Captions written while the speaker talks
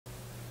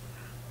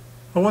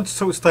I want to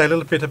talk today a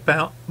little bit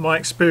about my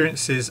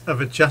experiences of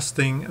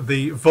adjusting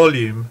the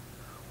volume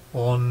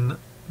on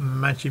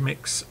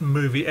Magix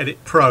Movie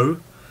Edit Pro.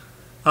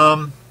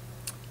 I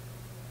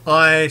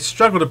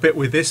struggled a bit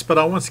with this, but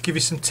I want to give you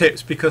some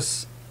tips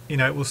because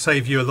it will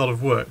save you a lot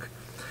of work.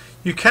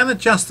 You can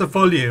adjust the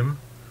volume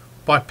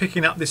by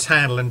picking up this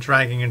handle and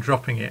dragging and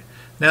dropping it.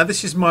 Now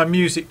this is my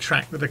music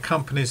track that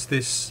accompanies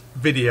this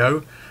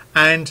video,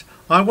 and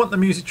I want the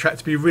music track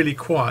to be really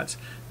quiet.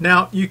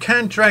 Now you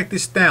can drag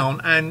this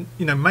down and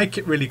make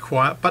it really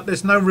quiet, but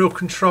there's no real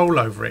control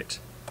over it.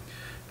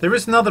 There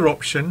is another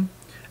option,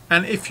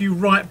 and if you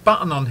right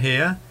button on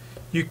here,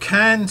 you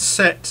can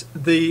set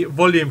the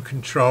volume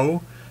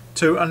control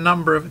to a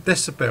number of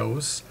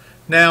decibels.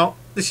 Now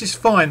this is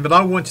fine, but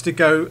I wanted to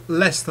go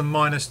less than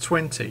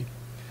 -20.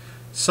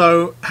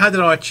 So how did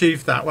I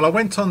achieve that? Well, I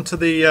went onto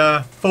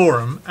the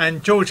forum,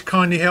 and George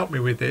kindly helped me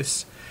with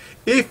this.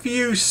 If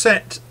you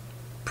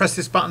press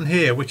this button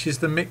here, which is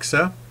the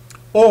mixer,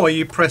 or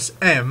you press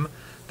M,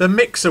 the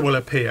mixer will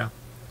appear.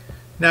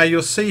 Now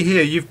you'll see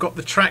here you've got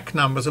the track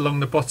numbers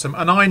along the bottom,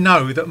 and I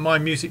know that my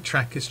music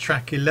track is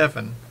track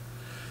 11.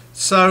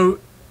 So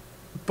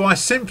by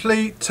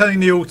simply turning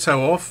the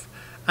auto off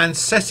and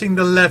setting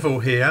the level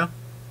here,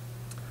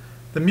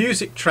 the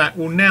music track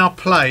will now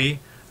play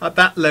at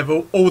that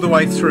level all the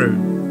way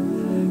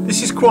through.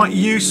 This is quite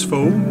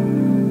useful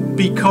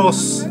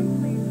because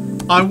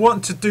I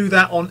want to do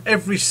that on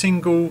every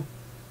single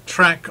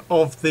track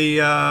of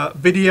the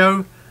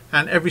video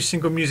and every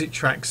single music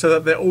track so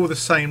that they're all the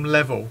same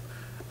level.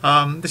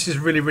 This is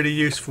really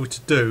useful to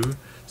do,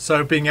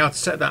 so being able to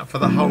set that for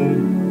the whole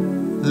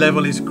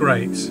level is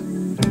great.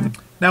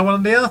 Now one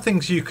of the other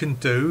things you can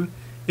do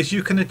is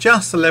you can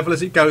adjust the level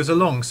as it goes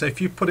along. So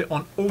if you put it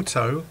on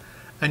auto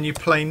and you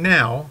play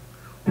now,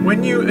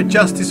 when you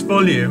adjust this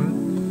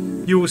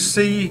volume you will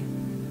see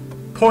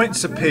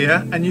points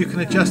appear, and you can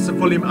adjust the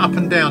volume up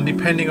and down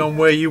depending on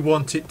where you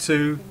want it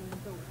to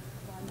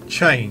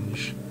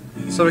change.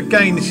 So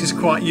again, this is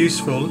quite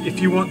useful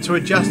if you want to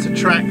adjust a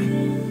track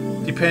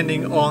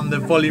depending on the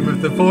volume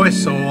of the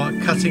voice or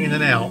cutting in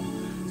and out.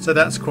 So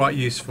that's quite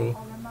useful.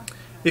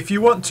 If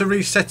you want to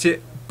reset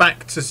it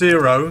back to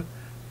 0,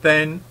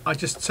 then I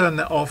just turn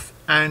that off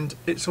and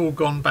it's all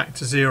gone back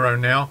to 0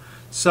 now.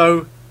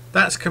 So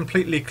that's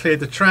completely cleared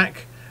the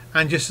track,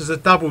 and just as a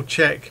double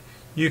check,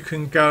 you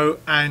can go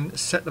and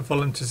set the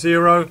volume to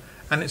 0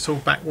 and it's all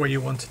back where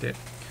you wanted it.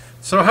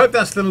 So I hope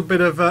that's a little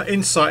bit of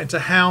insight into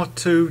how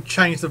to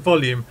change the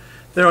volume.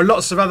 There are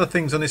lots of other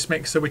things on this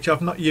mixer which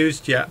I've not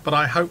used yet, but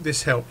I hope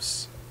this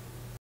helps.